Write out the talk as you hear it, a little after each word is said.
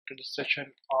to this session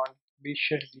on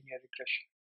Bayesian linear regression.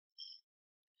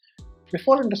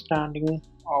 Before understanding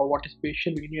what is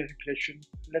Bayesian linear regression,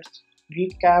 let's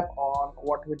recap on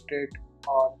what we did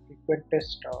on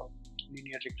Frequentist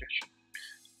linear regression,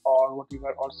 or what we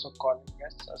were also calling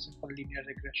as a simple linear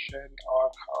regression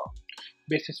or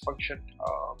basis function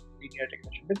linear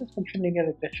regression. Basis function linear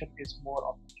regression is more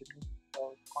of a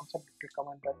general concept that will come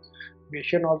under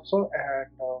Bayesian also and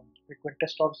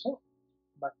Frequentist also.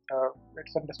 But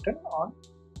let's understand on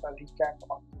the recap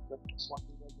on Frequentist what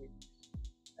we were doing,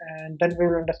 and then we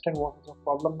will understand what was the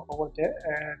problem over there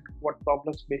and what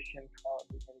problems Bayesian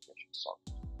linear regression solves.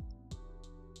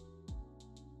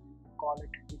 Call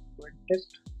it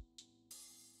Frequentist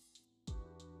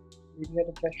linear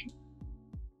regression,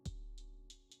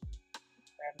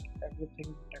 and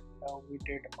everything that we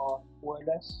did on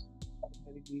OLS,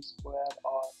 ordinary least square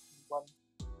or E1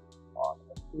 or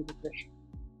F2 regression,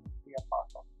 be a part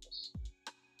of this.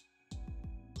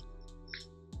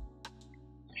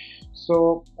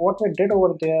 So what we did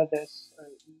over there, this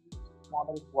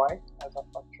model y as a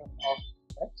function of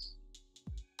x,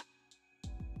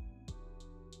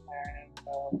 and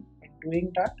in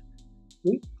doing that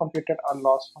we computed a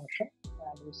loss function,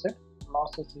 and we said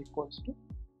loss is equals to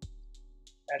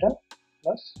error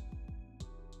plus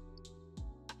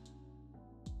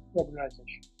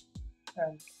regularization.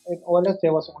 And in OLS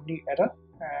there was only error,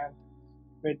 and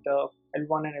with the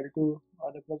L1 and L2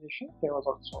 regularization there was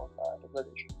also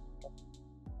regularization.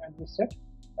 And we said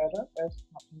error is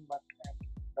nothing but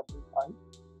wi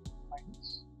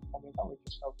minus omega, which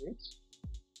is our weights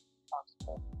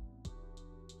transfer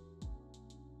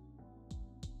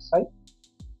psi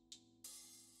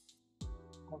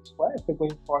whole square. If we're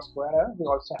going for square error, we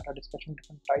also had a discussion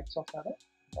different types of error,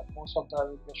 but most of the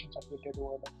regressions that we did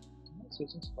over the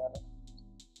using square error.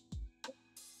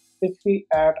 If we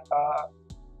add a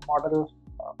model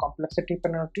complexity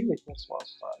penalty, which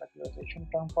was a regularization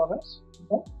term for us,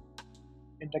 then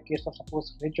in the case of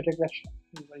suppose ridge regression,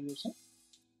 we were using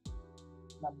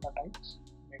lambda times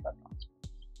omega transpose.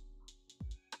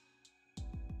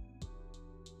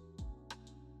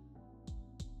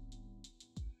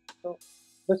 So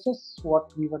this is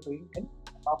what we were doing in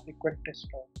our Frequentist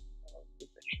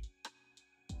regression.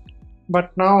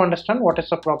 But now understand what is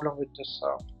the problem with this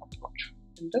approach.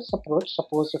 In this approach,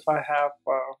 suppose if I have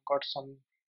got some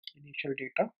initial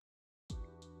data,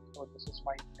 so this is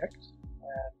my x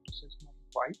and this is my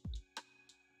y.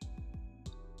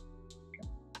 Okay.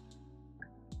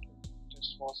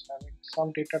 This was having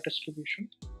some data distribution,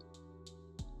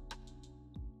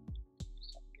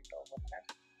 some data over here,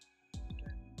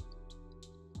 then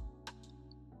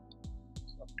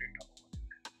some data over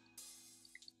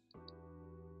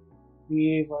here.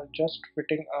 We were just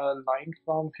fitting a line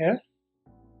from here.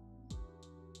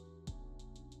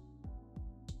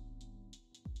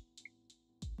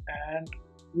 And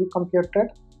we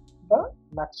computed the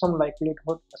maximum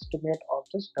likelihood estimate of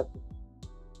this W.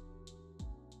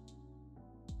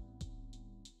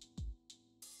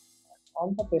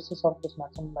 On the basis of this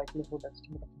maximum likelihood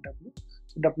estimate of W,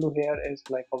 so W here is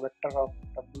like a vector of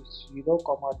W0,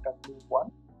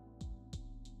 W1.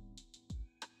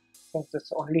 Since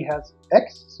this only has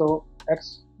X, so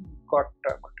X got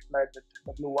multiplied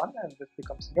with W1, and this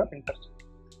becomes your intercept.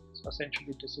 So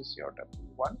essentially this is your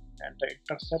W1, and the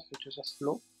intercept, which is a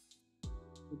slope,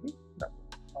 will be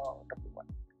W1.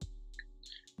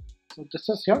 So this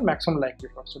is your maximum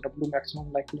likelihood. So W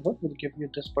maximum likelihood will give you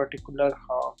this particular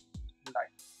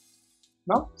line.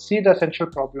 Now see the essential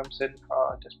problems in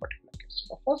this particular case.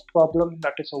 So the first problem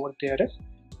that is over there is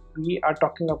we are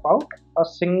talking about a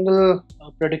single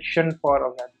prediction for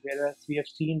a value, whereas we have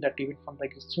seen that even from the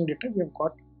existing data we have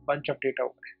got a bunch of data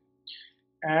over here.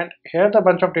 And here the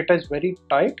bunch of data is very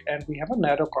tight and we have a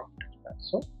narrow confidence band.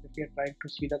 So if we are trying to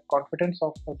see the confidence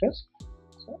of this,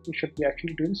 so we should be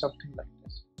actually doing something like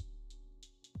this.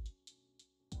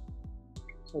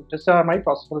 So these are my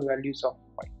possible values of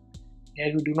y.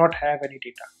 Here we do not have any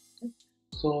data. Okay?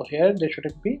 So here there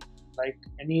shouldn't be like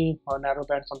any narrow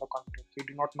bands on the confidence. We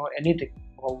do not know anything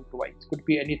about y. It could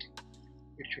be anything.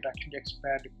 It should actually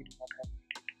expand if we do not have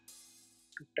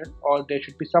or there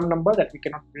should be some number that we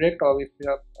cannot predict, or if we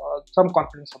have some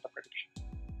confidence of the prediction.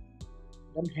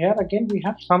 Then here again we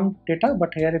have some data,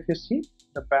 but here if you see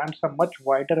the bands are much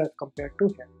wider as compared to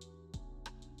here.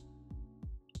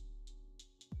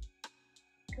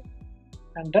 Okay.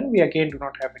 And then we again do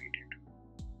not have any data.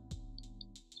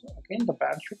 So again the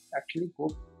band should actually go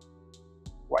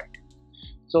wide.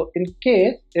 So in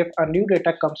case if a new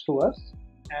data comes to us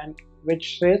and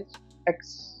which says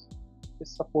x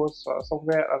is suppose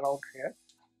somewhere around here.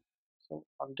 So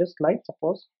on this slide,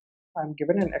 suppose I'm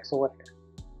given an x over here.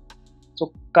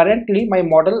 So currently my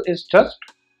model is just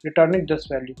returning this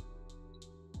value.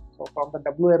 So from the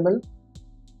WML,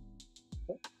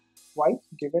 y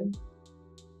given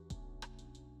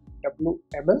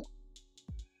WML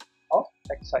of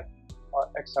xi or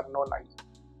x unknown I,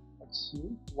 xu1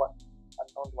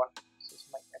 unknown 1. This is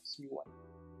my xu1,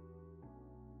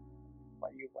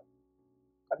 yu1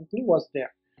 currently was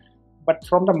there. But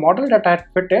from the model that I had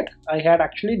fitted, I had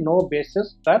actually no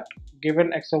basis that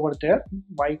given x over there,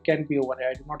 y can be over here.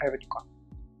 I do not have any confidence.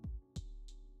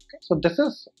 Okay, so this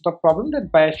is the problem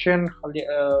that Bayesian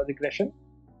regression,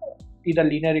 either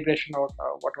linear regression or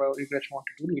whatever regression want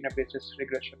to do, linear basis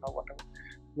regression or whatever,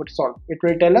 would solve. It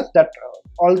will tell us that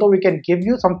although we can give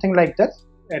you something like this,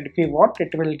 and if we want,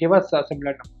 it will give us a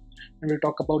similar number, and we'll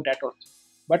talk about that also.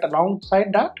 But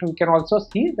alongside that, we can also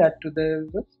see that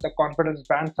the confidence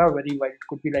bands are very wide. It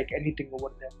could be like anything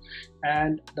over there,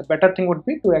 and the better thing would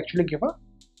be to actually give a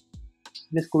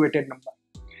risk weighted number,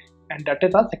 and that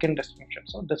is our second distinction.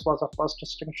 So this was our first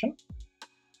distinction,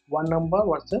 one number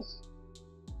versus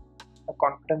the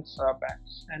confidence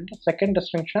bands, and the second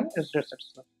distinction is this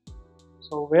itself.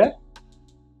 So where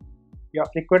your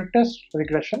frequentist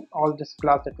regression, all this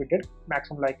class that we did,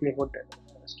 maximum likelihood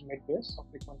estimate base of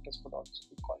frequentist could also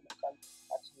be called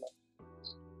maximum likelihood,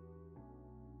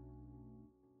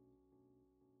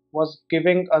 was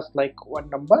giving us like one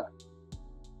number.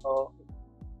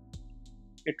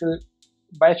 It will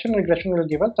Bayesian regression will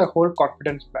give us the whole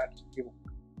confidence band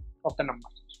of the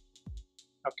numbers.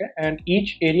 Okay, and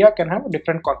each area can have a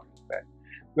different confidence band.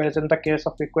 Whereas in the case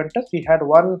of frequentist, we had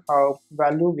one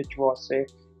value which was say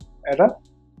error,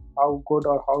 how good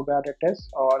or how bad it is,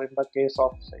 or in the case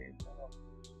of say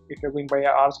if you're going by a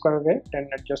R-square way, then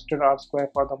adjusted R-square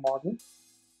for the model,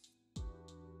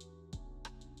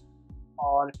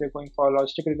 or if you're going for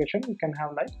logistic regression, you can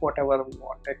have like whatever we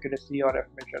want, accuracy or F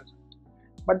measures.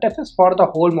 But this is for the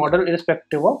whole model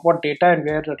irrespective of what data and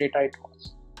where the data it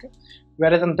was. Okay?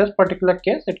 Whereas in this particular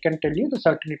case, it can tell you the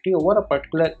certainty over a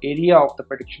particular area of the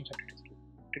predictions that it is doing.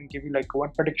 It can give you like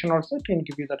one prediction also, it can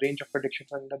give you the range of predictions,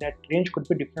 and that range could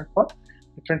be different for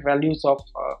different values of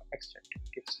extent.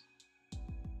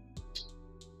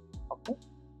 Okay.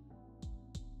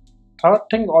 Third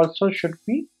thing also should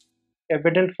be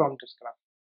evident from this graph,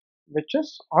 which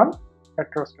is on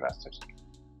heteroscedasticity.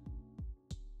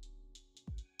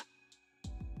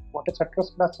 What is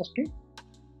heteroscedasticity?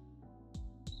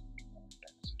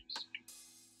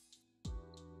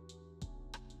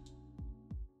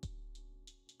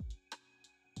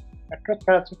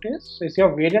 Heteroscedasticity is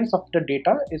your variance of the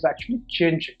data is actually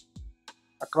changing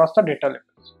across the data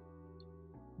levels.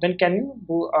 Then can you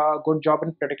do a good job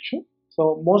in prediction?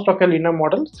 So most of your linear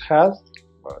models has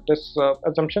this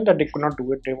assumption that they could not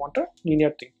do it. They want a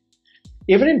linear thing.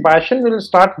 Even in Bayesian, we will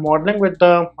start modeling with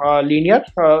the linear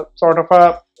sort of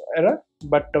a error,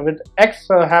 but with x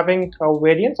having a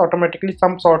variance, automatically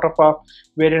some sort of a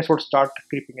variance would start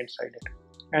creeping inside it,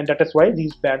 and that is why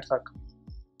these bands are coming.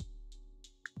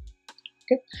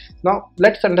 Okay, now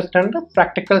let's understand the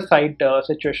practical side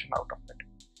situation out of it.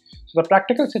 So the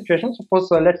practical situation, suppose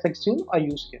let's assume a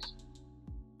use case.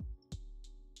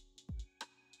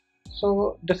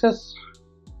 So this is,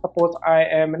 suppose I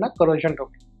am in a corrosion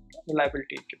domain,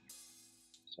 reliability engineering.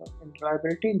 So in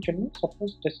reliability engineering,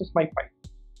 suppose this is my pipe.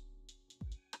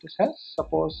 This has,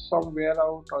 suppose somewhere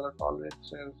out, or the tolerance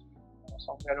is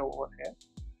somewhere over here.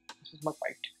 This is my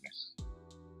pipe thickness.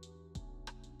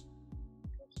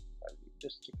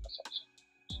 This thickness also.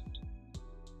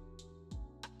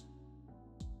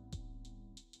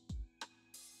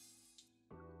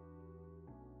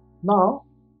 Now,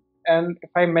 and if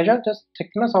I measure this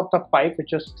thickness of the pipe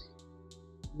which is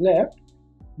left,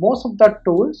 most of the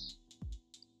tools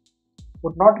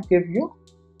would not give you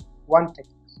one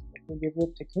thickness. It will give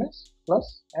you thickness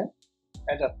plus an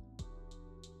error.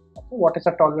 Okay, what is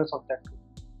the tolerance of that tool?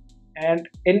 And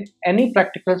in any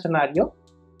practical scenario,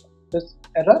 this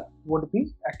error would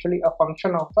be actually a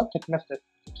function of the thickness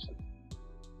itself,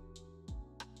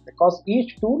 because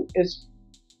each tool is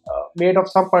made of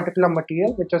some particular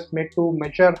material which is made to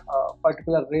measure a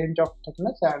particular range of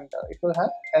thickness, and it will have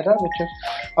error which is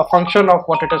a function of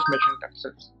what it is measuring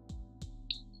themselves.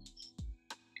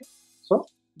 Okay. So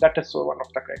that is one of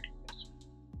the criteria.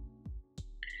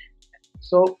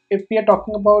 So if we are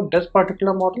talking about this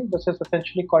particular model, this is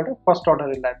essentially called a first order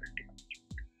reliability.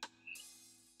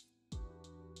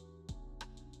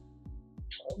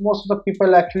 Most of the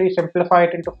people actually simplify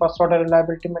it into first order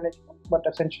reliability management, but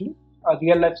essentially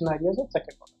real life scenarios are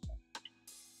second order.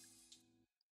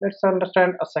 Let's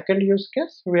understand a second use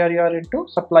case where you are into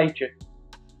supply chain.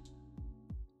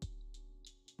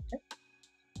 Okay.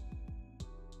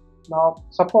 Now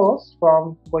suppose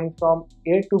from going from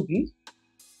A to B,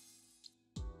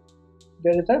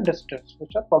 there is a distance,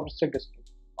 which is probabilistic distance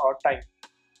or time.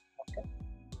 Okay.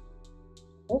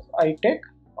 So I take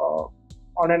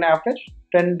on an average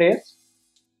 10 days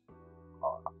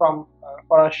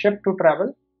for a ship to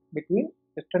travel between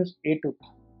distance A to B.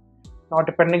 Now,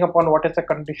 depending upon what is the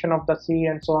condition of the sea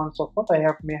and so on and so forth, I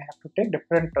may have to take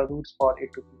different routes for A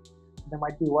to B. There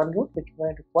might be one route which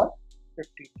may require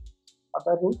 50 days,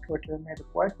 other route which may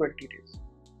require 20 days.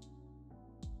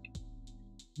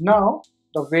 Now,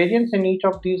 the variance in each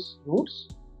of these routes,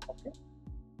 okay,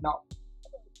 now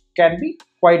can be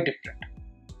quite different,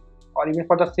 or even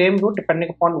for the same route, depending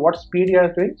upon what speed you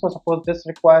are doing. So, suppose this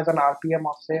requires an RPM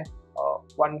of say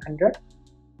 100.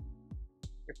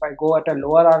 If I go at a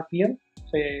lower RPM,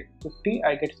 say 50,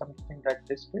 I get something like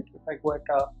this speed. If I go at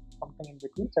something in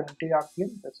between 70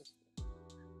 RPM, this is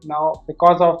now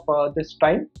because of this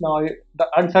time. Now the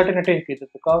uncertainty increases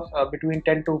because between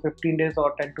 10 to 15 days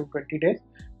or 10 to 20 days,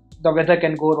 the weather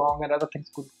can go wrong and other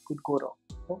things could go wrong.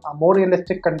 So a more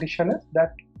realistic condition is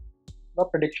that the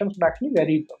predictions would actually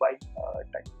vary by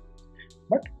time.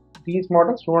 But these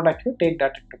models do not actually take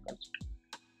that into consideration.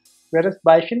 Whereas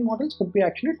Bayesian models could be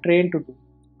actually trained to do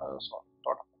sort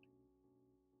of it.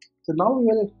 So now we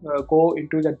will go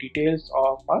into the details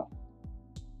of our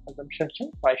assumptions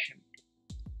in Bayesian,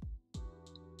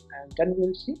 and then we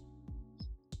will see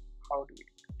how do we do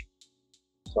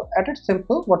it. So at its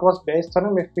simple, what was Bayes'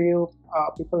 theorem? If you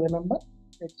people remember,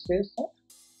 it says that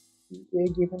A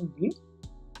given B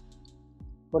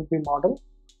would be modeled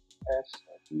as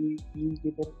B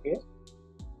given A.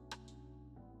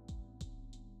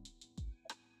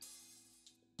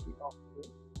 Of A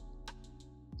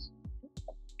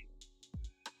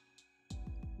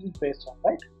is based on,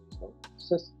 right? So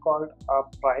this is called a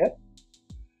prior.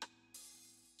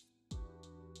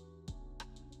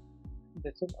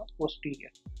 This is a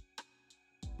posterior.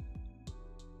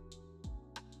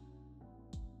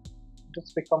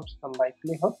 This becomes the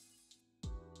likelihood.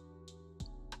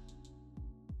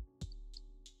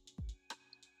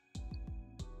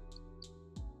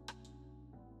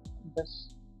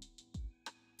 This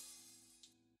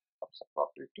becomes a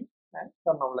probability and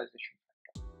the normalization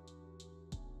factor.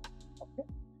 Okay.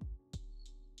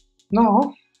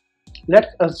 Now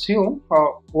let's assume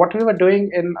what we were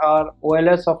doing in our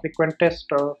OLS or Frequentist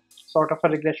sort of a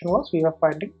regression was we were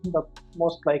finding the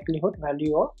most likelihood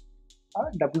value of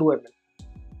WML,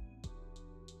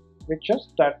 which is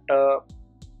that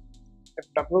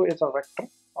if W is a vector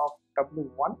of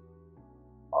W1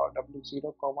 or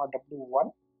W0,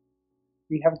 W1,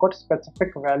 we have got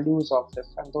specific values of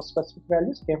this, and those specific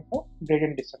values came from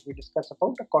gradient descent. We discussed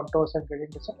about the contours and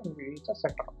gradient descent, and we reach the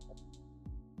center of them.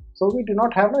 So we do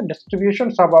not have a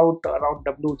distributions about around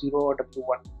W0 or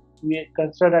W1. We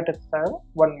consider that it's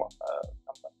one number.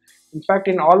 In fact,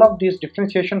 in all of these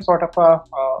differentiation sort of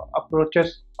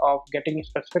approaches of getting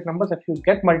specific numbers, if you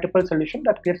get multiple solutions,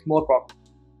 that creates more problems.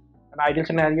 An ideal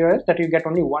scenario is that you get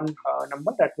only one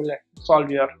number that will solve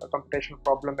your computational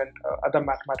problem and other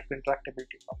mathematical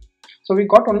interactability problem. So we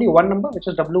got only one number, which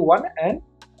is W1 and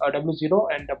W0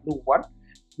 and W1.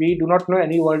 We do not know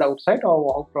any world outside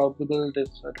or how probable this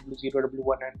W0,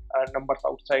 W1 and numbers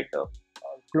outside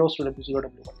close to W0,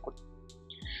 W1 could be.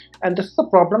 And this is the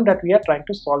problem that we are trying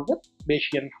to solve with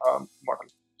Bayesian model.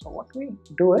 So what we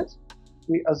do is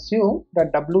we assume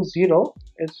that W0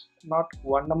 is not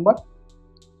one number,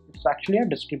 it's actually a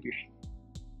distribution.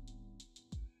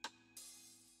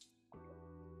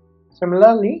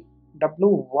 Similarly,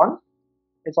 W1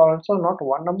 is also not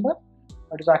one number,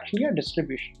 but is actually a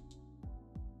distribution.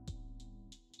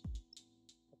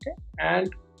 Okay, and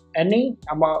any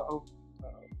amount,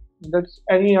 that's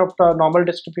any of the normal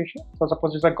distribution. So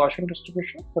suppose it's a Gaussian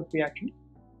distribution, could be actually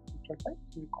featured by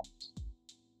 3 commas.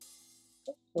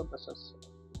 Okay, so this is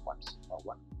 1 sigma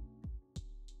 1.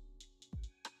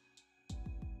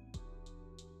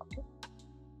 Okay,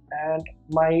 and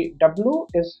my W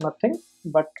is nothing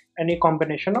but any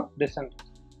combination of this and this.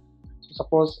 So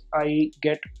suppose I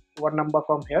get one number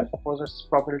from here. Suppose it's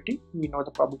probability. We know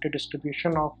the probability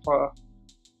distribution of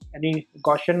any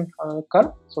Gaussian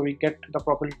curve. So we get the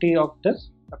probability of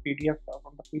this, the PDF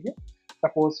from the PDF.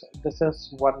 Suppose this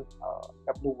is one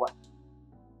W1.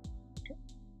 Okay.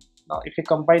 Now if you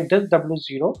combine this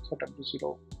W0, so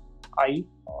W0I,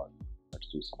 or let's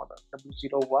do some other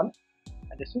W01,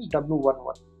 and this is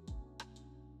W11.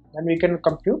 Then we can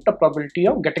compute the probability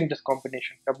of getting this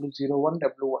combination W01,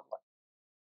 W11,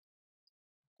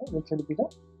 which will be the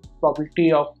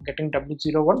probability of getting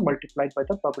W01 multiplied by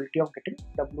the probability of getting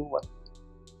W1.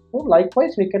 So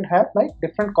likewise, we can have like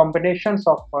different combinations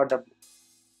of W.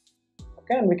 Okay,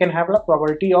 Okay, and we can have the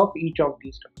probability of each of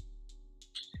these terms.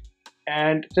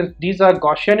 And since these are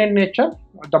Gaussian in nature,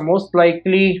 the most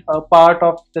likely part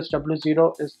of this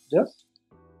W0 is this.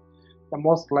 The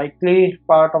most likely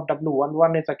part of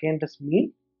W11 is again this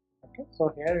mean. Okay,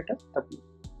 so here it is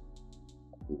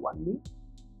W1 mean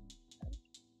and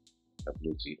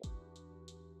W0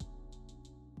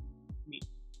 mean.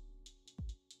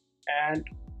 And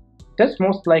this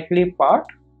most likely part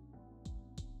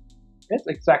is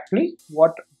exactly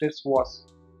what this was,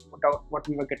 without what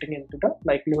we were getting into the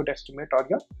likelihood estimate or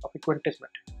your Frequentist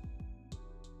method.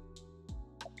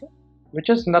 Okay, which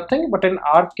is nothing but in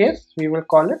our case we will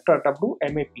call it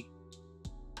WMAP,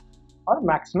 or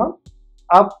maximum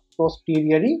a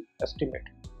posteriori estimate.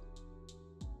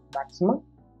 Maximum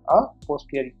a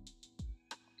posteriori.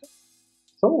 Okay.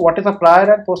 So what is a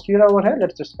prior and posterior over here?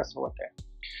 Let's discuss over there.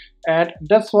 And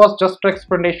this was just an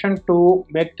explanation to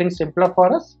make things simpler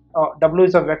for us. W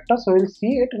is a vector, so we'll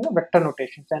see it in a vector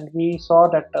notations, and we saw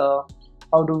that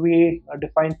how do we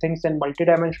define things in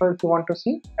multi-dimensional if you want to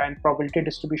see, and probability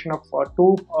distribution of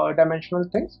two-dimensional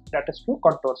things, that is through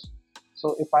contours.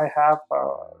 So if I have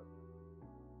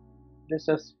this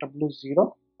is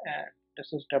W0 and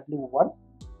this is W1,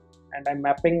 and I'm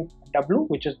mapping W,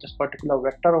 which is this particular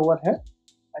vector over here,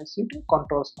 I see it in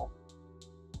contours now.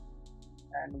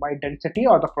 And my density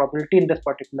or the probability in this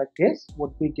particular case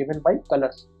would be given by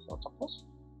colors. So suppose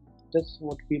this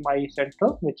would be my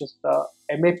central, which is the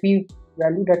MAP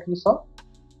value that we saw,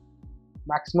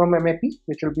 maximum MAP,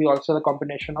 which will be also the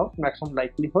combination of maximum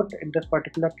likelihood in this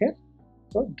particular case.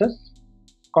 So this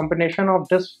combination of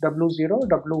this W0,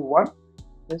 W1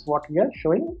 is what we are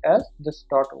showing as this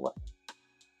dot over.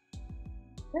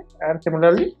 Okay. And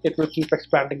similarly, it will keep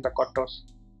expanding the contours.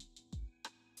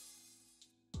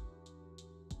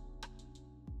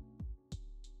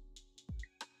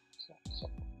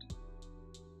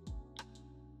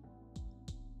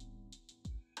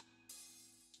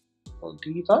 So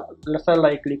these are lesser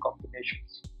likely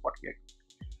combinations. What we are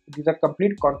doing. These are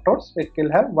complete contours. It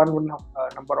will have one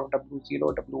number of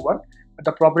W0, W1, but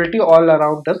the probability all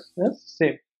around this is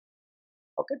same.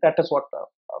 Okay, that is what the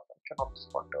function of this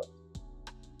contour is.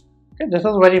 Okay, this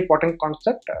is a very important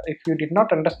concept. If you did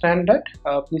not understand that,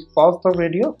 please pause the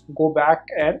video, go back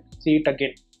and see it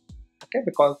again. Okay,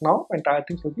 because now entire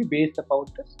things will be based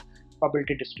about this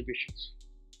probability distributions.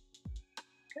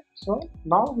 Okay, so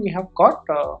now we have got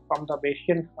from the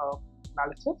Bayesian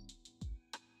analysis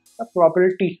the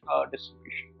probability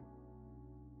distribution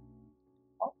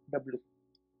of W.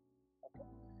 Okay.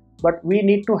 But we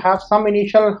need to have some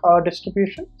initial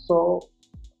distribution, so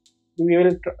we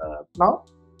will now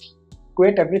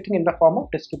create everything in the form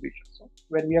of distribution. So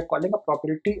when we are calling a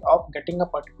probability of getting a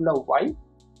particular Y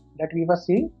that we were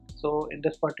seeing, so in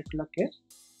this particular case,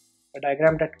 the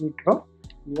diagram that we draw,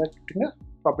 we are getting a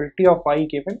probability of Y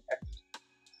given X.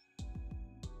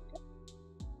 Okay.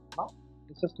 Now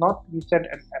this is not, we said,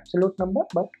 an absolute number,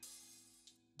 but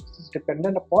this is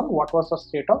dependent upon what was the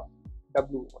state of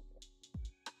W over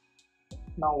there.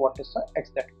 Now what is the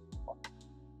X that we want?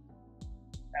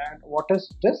 And what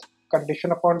is this?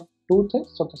 Condition upon two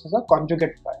things. So this is a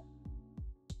conjugate prior.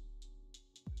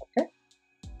 Okay,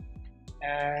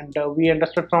 and we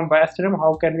understood from Bayes theorem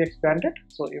how can we expand it.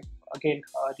 So if again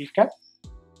recap,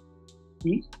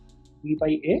 V by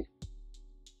A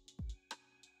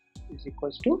is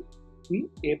equals to V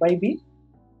A by B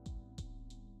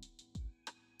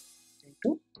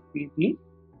into VB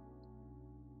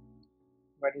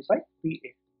divided by VA.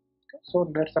 Okay,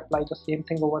 so let's apply the same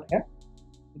thing over here.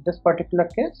 In this particular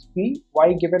case, P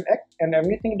Y given X, and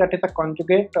everything that is a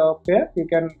conjugate pair, you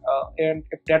can and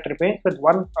if that remains with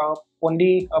one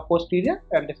only posterior,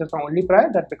 and this is the only prior,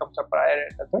 that becomes a prior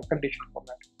as a conditional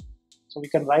format. So we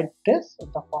can write this in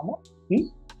the form of P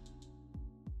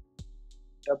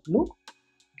W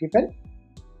given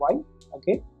Y.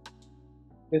 Again,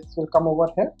 this will come over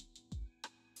here.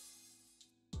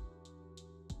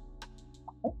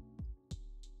 Okay.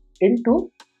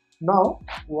 Into now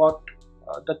what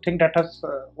the thing that has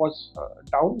was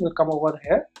down will come over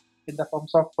here in the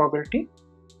forms of probability,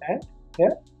 and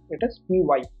here it is Py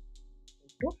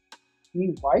into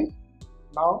Py.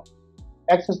 Now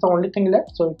X is the only thing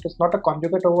left, so it is not a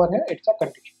conjugate over here, it's a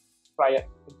condition prior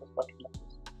in this particular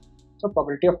case. So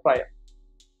probability of prior,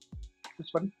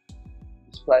 this one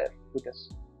is prior to this,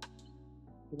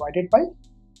 divided by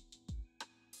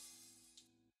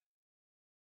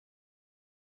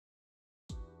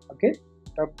again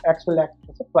the X will act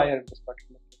as a prior in this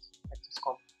particular case. X is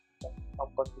constant.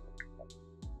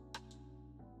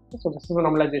 So this is a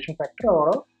normalization factor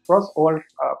across all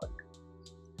vectors.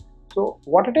 So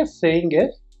what it is saying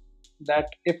is that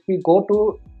if we go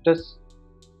to this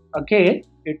again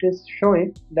it is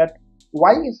showing that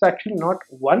y is actually not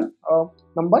one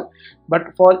number,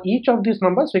 but for each of these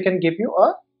numbers we can give you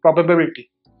a probability,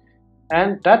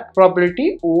 and that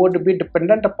probability would be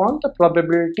dependent upon the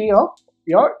probability of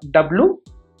your w,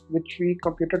 which we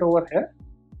computed over here,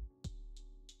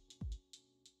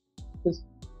 is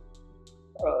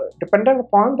dependent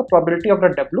upon the probability of the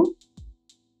w,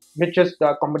 which is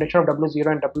the combination of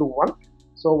w0 and w1.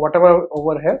 So whatever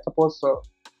over here, suppose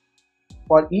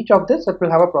for each of this it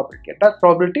will have a probability. That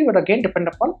probability would again depend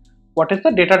upon what is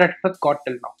the data that it has got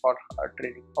till now for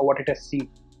training, or what it has seen,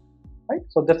 right?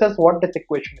 So this is what this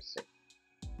equation is saying.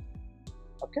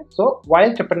 Okay, so y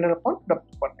is dependent upon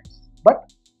w1x,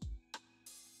 but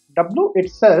w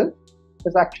itself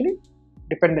is actually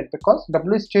dependent because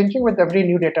w is changing with every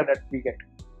new data that we get,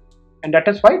 and that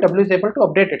is why w is able to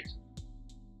update itself.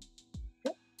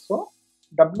 Okay, so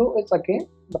w is again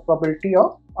the probability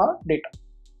of our data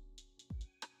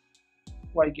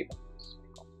y given,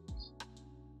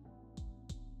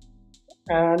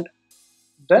 and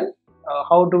then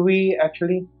how do we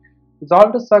actually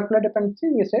resolve the circular dependency?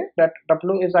 We say that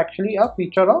w is actually a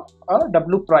feature of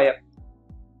w prior,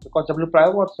 because w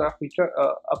prior was a feature,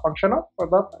 a function of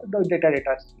the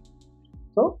data.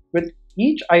 So with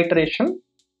each iteration,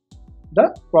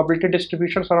 the probability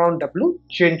distributions around w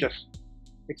changes.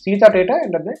 It sees the data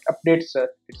and then it updates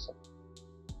itself.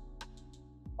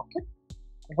 Okay,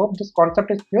 I hope this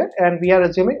concept is clear, and we are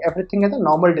assuming everything as a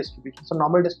normal distribution. So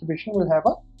normal distribution will have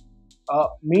a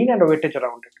mean and a weightage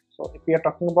around it. So if we are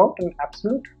talking about an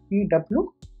absolute PW,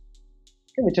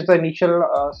 okay, which is the initial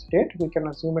state, we can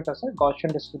assume it as a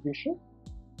Gaussian distribution.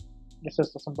 This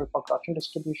is the symbol for Gaussian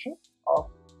distribution of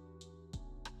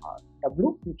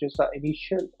W, which is the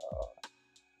initial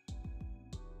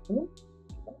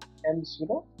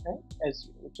M0 and S0,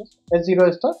 which is S0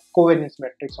 is the covariance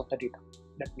matrix of the data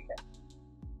that we have.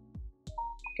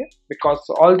 Okay, because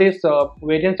all these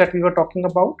variants that we were talking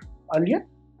about earlier,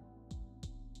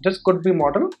 this could be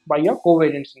modeled by your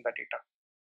covariance in the data.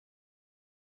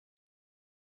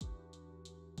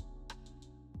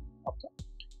 Okay,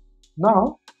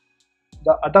 now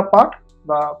the other part,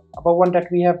 the above one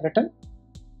that we have written,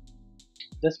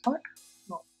 this part,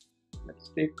 no,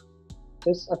 let's take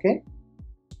this again.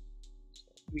 So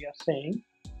we are saying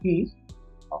p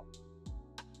of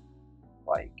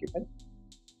y given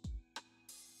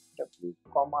w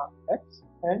comma x,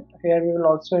 and here we will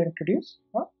also introduce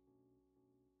a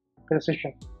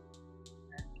precision.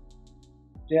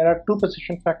 There are two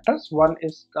precision factors. One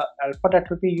is the alpha that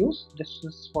will be used. This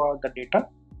is for the data,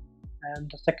 and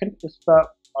the second is the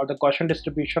Gaussian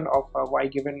distribution of y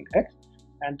given x,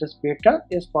 and this beta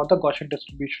is for the Gaussian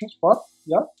distributions for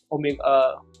your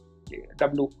omega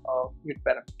w unit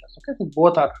parameters. Okay, so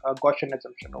both are Gaussian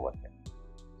assumption over here.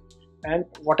 And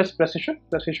what is precision?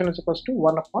 Precision is equals to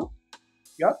 1 upon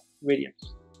your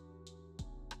variance.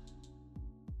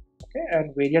 Okay,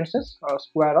 and variance is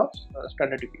square of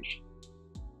standard deviation.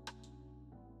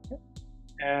 Okay,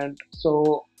 and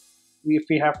so if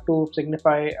we have to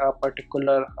signify a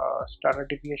particular standard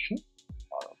deviation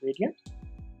or variance,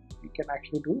 we can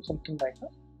actually do something like a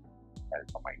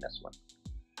alpha minus 1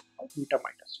 or beta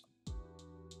minus 1.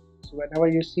 So whenever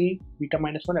you see beta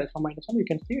minus 1, alpha minus 1, you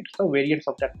can see it's the variance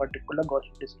of that particular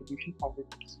Gaussian distribution from which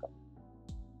it is coming.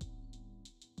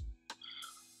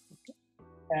 Okay.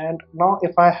 And now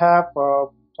if I have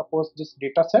suppose this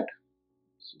data set,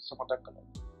 some other color,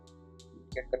 you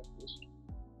get confused.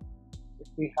 If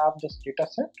we have this data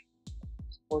set,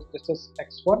 suppose this is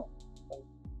x1,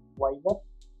 y1,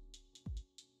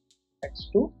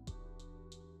 x2,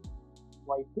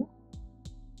 y2,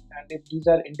 and if these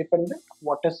are independent,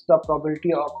 what is the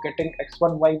probability of getting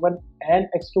x1, y1 and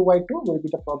x2, y2 will be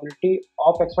the probability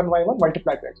of x1, y1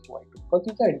 multiplied by x2, y2, because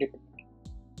these are independent.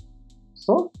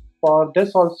 So for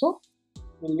this also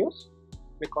we'll use,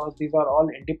 because these are all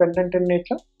independent in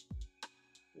nature,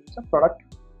 it's a product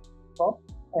of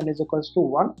n is equals to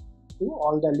 1 to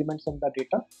all the elements in the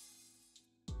data.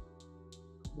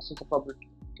 This is the probability.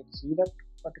 You can see that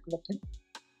particular thing.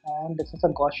 And this is a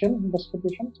Gaussian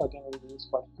distribution, so again we'll use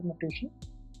Gaussian notation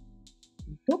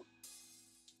into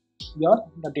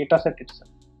the data set itself.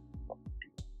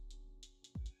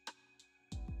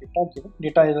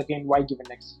 Data is again y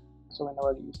given x. So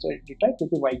whenever you use the data, it will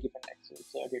be y given x. So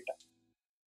it's a data.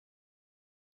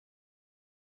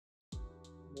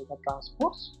 The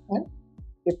transpose, and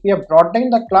if we are broadening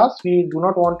the class, we do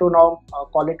not want to now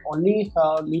call it only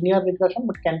linear regression,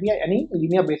 but can be any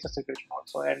linear basis regression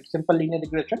also. And simple linear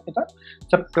regression is a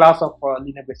subclass of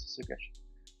linear basis regression.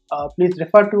 Please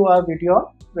refer to our video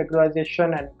on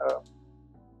regularization and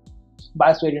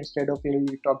bias variance trade-off where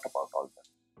we talked about all that.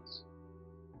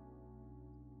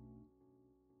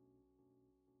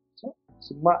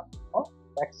 sigma of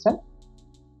xn.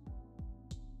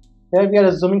 Here we are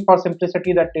assuming for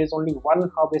simplicity that there is only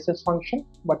one basis function,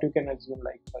 but you can assume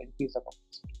like increase the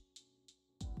complexity,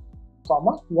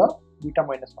 comma your beta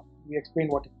minus 1. We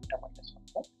explained what is beta minus 1,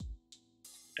 right?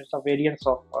 It is a variance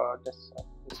of this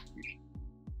distribution.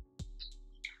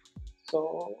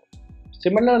 So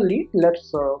similarly,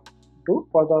 let's do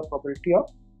for the probability of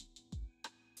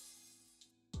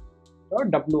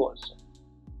W also.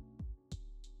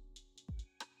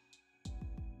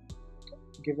 Okay.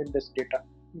 Given this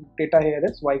data here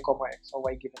is y comma x, or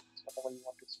y given x, whatever you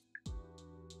want to say.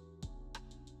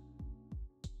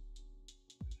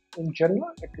 In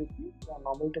general, it will be a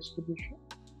normal distribution.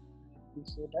 We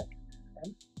say that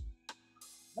n,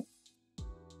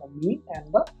 the mean and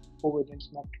the covariance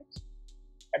matrix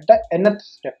at the nth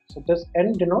step. So this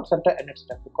n denotes at the nth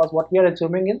step, because what we are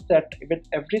assuming is that with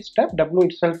every step W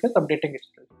itself is updating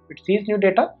itself. It sees new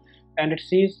data and it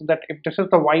sees that if this is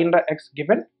the y and the x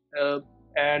given,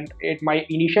 and my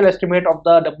initial estimate of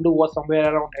the W was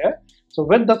somewhere around here. So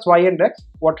with this y and x,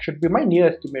 what should be my new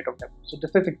estimate of W? So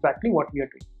this is exactly what we are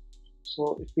doing.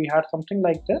 So if we had something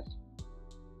like this,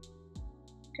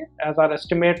 okay, as our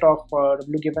estimate of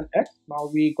W given x, now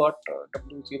we got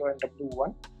W0 and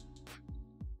W1.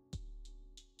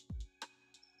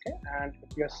 Okay, and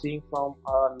if we are seeing from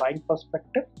a line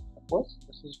perspective, suppose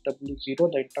this is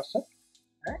W0, the intercept,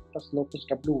 and the slope is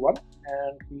W1,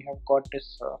 and we have got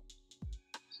this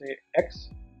say x.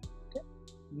 Okay,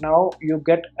 now you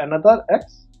get another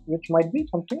x which might be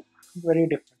something very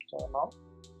different. So now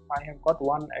I have got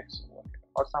one x over here,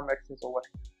 or some x is over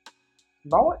here.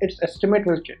 Now its estimate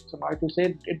will change. So now it will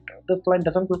say this line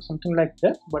doesn't look something like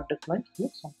this, but this line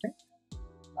looks something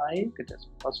like this,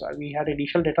 because we had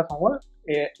initial data somewhere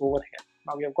over here.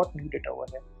 Now we have got new data over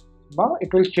here. Now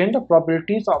it will change the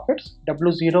probabilities of its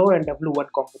W0 and W1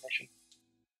 combination.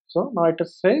 So now it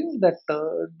is saying that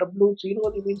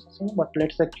W0 remains the same, but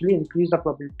let's actually increase the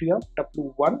probability of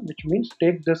W1, which means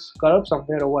take this curve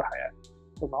somewhere over higher.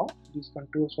 So now these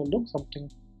contours will look something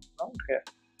around here.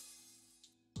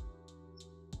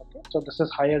 Okay, so this is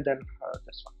higher than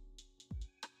this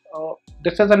one.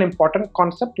 This is an important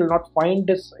concept. You'll not find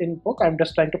this in book. I'm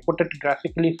just trying to put it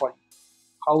graphically for you,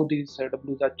 how these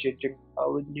W's are changing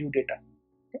with new data.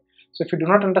 Okay? So if you do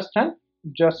not understand,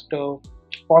 just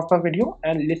pause the video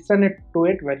and listen to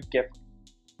it very carefully.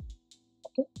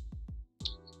 Okay,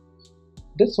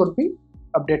 this would be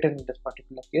updated in this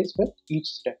particular case with each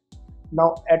step.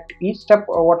 Now at each step,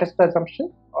 what is the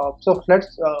assumption? So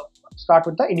let's start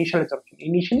with the initial assumption.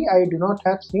 Initially, I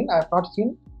have not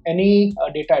seen any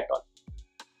data at all.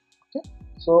 Okay,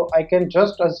 so I can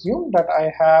just assume that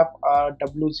I have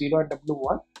W0 and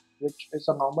W1, which is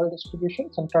a normal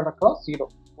distribution centered across 0.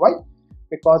 Why?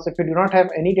 Because if you do not have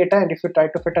any data and if you try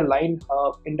to fit a line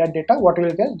in that data, what you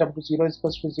will get? W0 is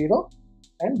equals to 0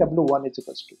 and W1 is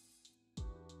equals to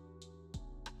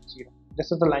 0.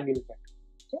 This is the line you will get,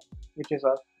 okay, which is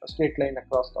a straight line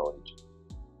across the origin.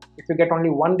 If you get only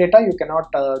one data, you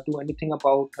cannot do anything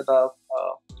about the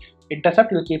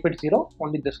intercept. You will keep it 0,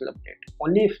 only this will update.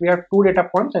 Only if we have two data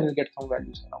points, and you will get some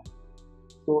values around.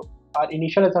 So our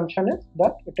initial assumption is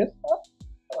that it is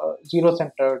a 0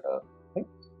 centered thing,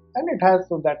 and it has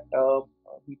that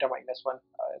beta minus 1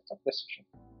 as a precision.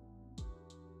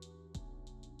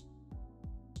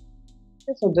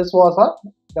 Okay, so this was our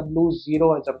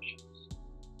W0 assumptions,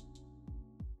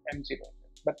 M0.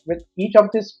 But with each of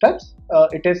these steps,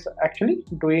 it is actually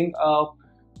doing a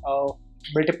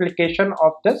multiplication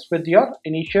of this with your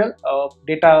initial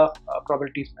data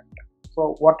probabilities factor.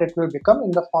 So what it will become in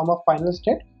the form of final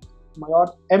state, your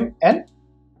Mn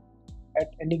at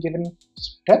any given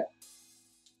step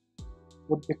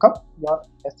would become your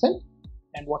Sn,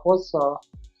 and what was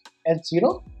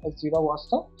S0? S0 was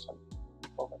the, sorry, we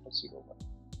forgot S0.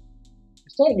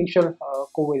 It's the initial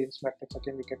covariance matrix.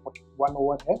 Again, we can put 1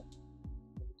 over here.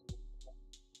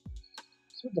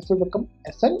 So this will become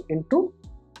Sn into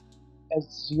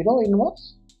S0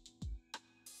 inverse,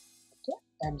 okay,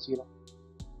 M0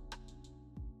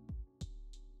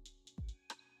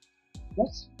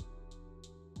 plus,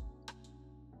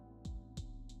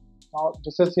 now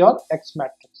this is your X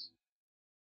matrix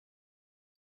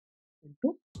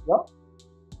into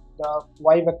the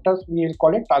Y vectors, we will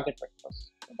call it target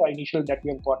vectors, the initial that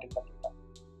we have got in the data.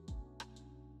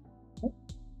 Okay.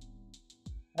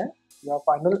 And your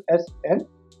final Sn,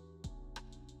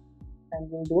 and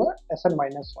we'll do a Sn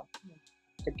minus 1.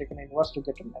 You can take an inverse to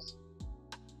get an Sn.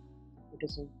 It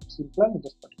is simpler in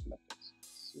this particular case.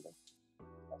 0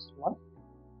 plus 1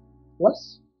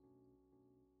 plus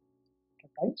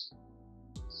times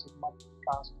sigma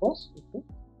transpose into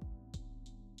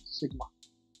sigma.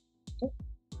 Okay.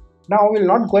 Now we will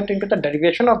not get into the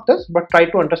derivation of this, but try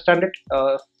to understand it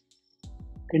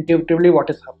intuitively what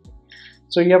is happening.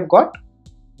 So you have got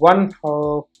one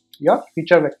your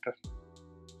feature vector,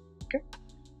 okay,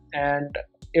 and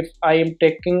if I am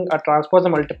taking a transpose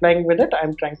and multiplying with it, I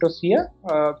am trying to see a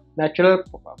natural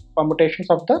permutations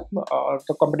of the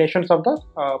combinations of the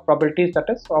probabilities, that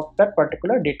is of that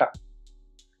particular data.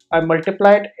 I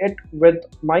multiplied it with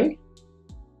my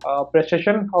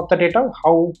precision of the data,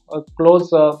 how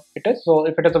close it is. So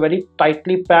if it is a very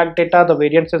tightly packed data, the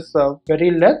variance is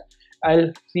very less,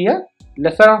 I'll see a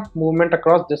lesser movement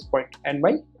across this point, and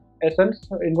my essence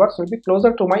inverse will be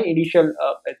closer to my initial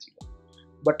LCO.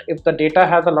 But if the data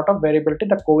has a lot of variability,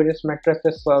 the covariance matrix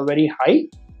is very high,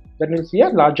 then you'll see a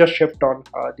larger shift on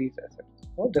these assets.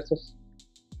 So this is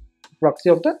proxy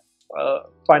of the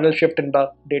final shift in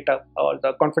the data, or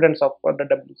the confidence of the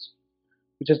W's,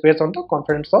 which is based on the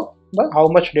confidence of the how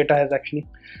much data has actually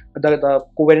the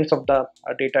covariance of the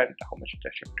data and how much it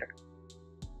has shifted.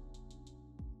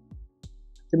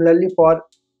 Similarly for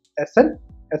Sn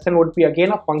would be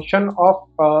again a function of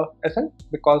Sn,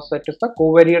 because it is the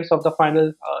covariance of the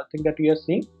final thing that we are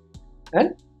seeing,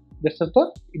 and this is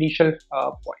the initial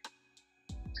point.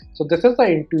 So this is the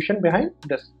intuition behind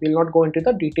this. We will not go into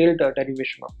the detailed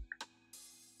derivation of it.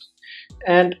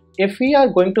 And if we are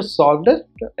going to solve this,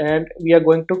 and we are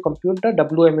going to compute the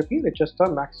WMAP, which is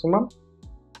the maximum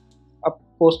a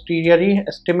posteriori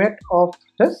estimate of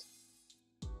this,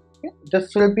 okay,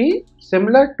 this will be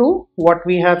similar to what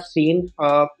we have seen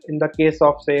in the case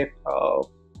of, say,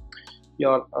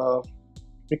 your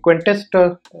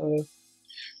Frequentist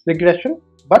regression,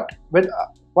 but with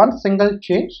one single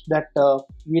change, that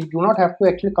we do not have to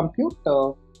actually compute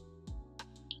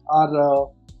our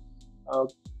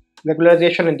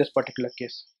regularization in this particular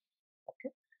case. Okay,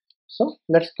 so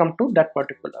let's come to that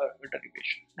particular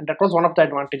derivation, and that was one of the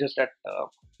advantages that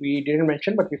we didn't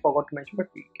mention, but we forgot to mention, but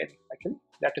we can actually,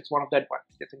 that is one of the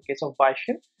advantages. In case of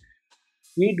Bayesian,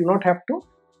 we do not have to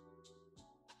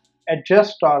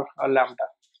adjust our lambda.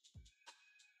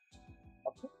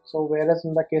 Okay, so whereas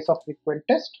in the case of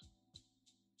Frequentist,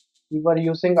 we were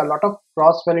using a lot of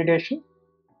cross validation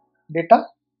data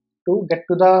to get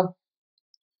to the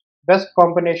best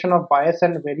combination of bias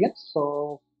and variance.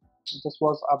 So this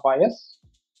was a bias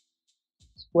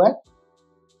square,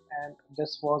 and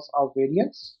this was a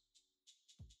variance.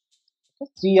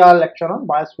 Okay. See our lecture on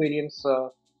bias variance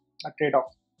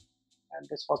trade-off, and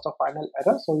this was the final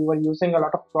error. So we were using a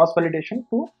lot of cross validation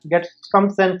to get some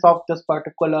sense of this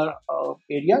particular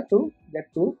area to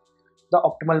get to the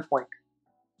optimal point.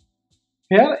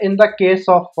 Here in the case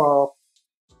of our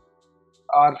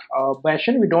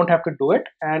Bayesian, we don't have to do it,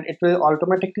 and it will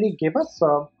automatically give us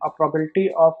a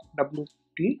probability of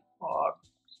WT, or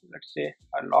let's say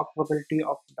a log probability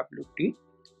of WT,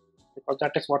 because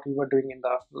that is what we were doing in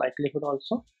the likelihood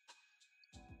also,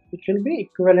 which will be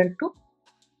equivalent to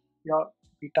your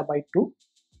beta by 2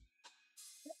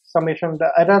 summation.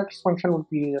 The error function would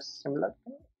be similar.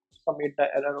 Summate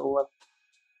the error over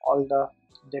all the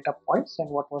data points, and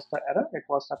what was the error? It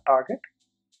was the target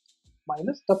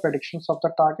minus the predictions of the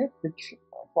target, which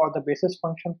for the basis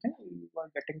function thing we were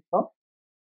getting from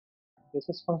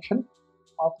basis function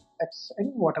of x in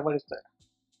whatever is there,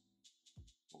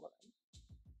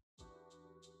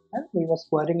 and we were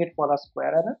squaring it for a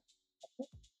square error. Okay.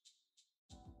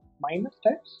 Minus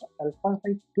times alpha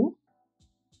by 2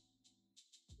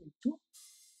 into,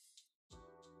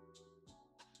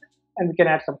 and we can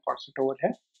add some constant over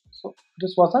here. So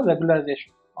this was a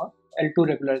regularization, or L2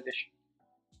 regularization,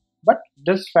 but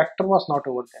this factor was not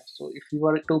over there. So if we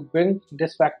were to bring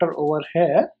this factor over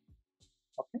here,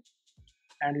 okay,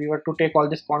 and we were to take all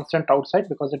this constant outside,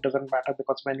 because it doesn't matter,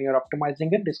 because when you are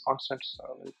optimizing it, these constants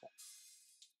will go.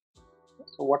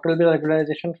 So what will be the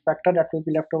regularization factor that will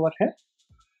be left over here?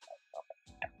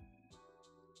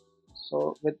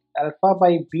 So with alpha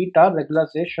by beta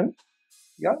regularization,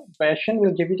 your Bayesian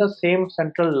will give you the same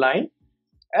central line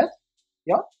as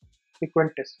your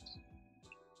Frequentist.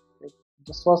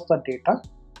 This was the data.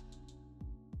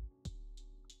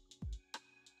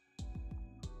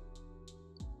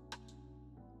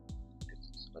 This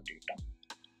is the data.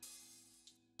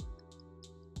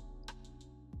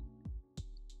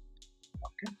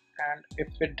 Okay, and if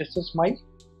this is my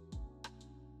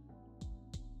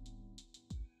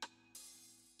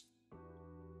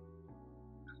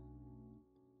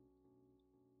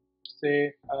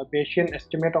say Bayesian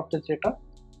estimate of this data.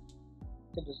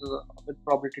 Okay, this is with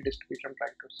probability distribution I'm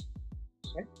trying to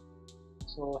say.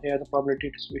 So here the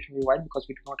probability distribution will be wide, because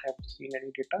we do not have seen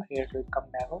any data. Here it will come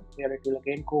narrow. Here it will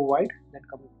again go wide, then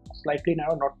come slightly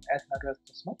narrow, not as narrow as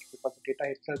this much, because the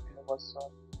data itself was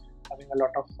having a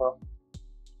lot of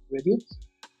variance,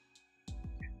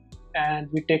 and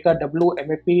we take a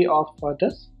WMAP of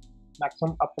this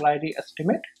maximum a priori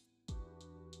estimate.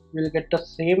 We'll get the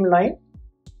same line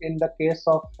in the case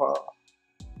of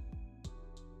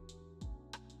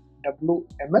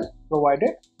WML,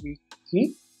 provided we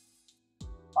keep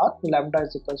our lambda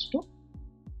is equals to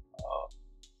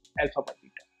alpha by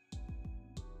beta.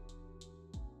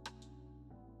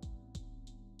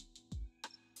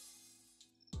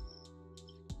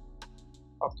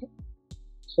 Okay,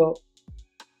 so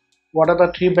what are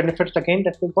the three benefits again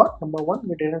that we got? Number one,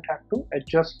 we didn't have to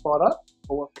adjust for our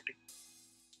overfitting.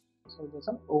 So there's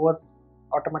an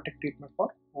automatic treatment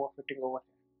for overfitting over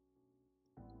here.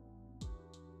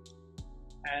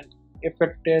 And if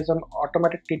it is an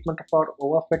automatic treatment for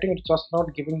overfitting, it's just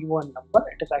not giving you a number,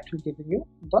 it is actually giving you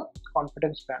the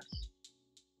confidence bands.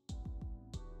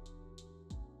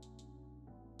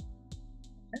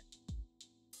 Okay.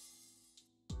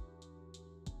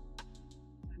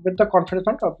 With the confidence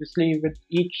band, obviously with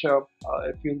each,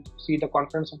 if you see the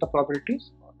confidence of the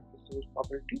probabilities,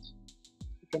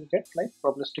 you can get like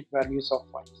probabilistic values of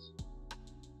points.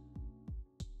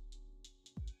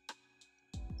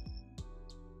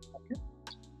 Okay.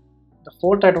 The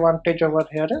fourth advantage over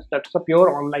here is that's a pure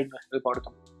online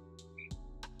algorithm.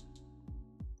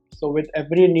 So with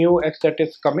every new X that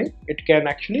is coming, it can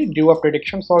actually do a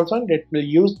predictions also, and it will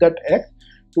use that X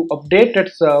to update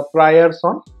its priors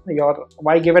on your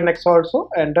Y given X also,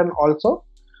 and then also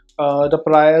the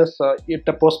priors,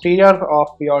 the posterior of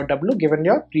your W given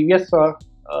your previous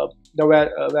the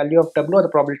value of W, or the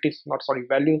probabilities, not sorry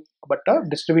value, but the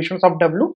distributions of W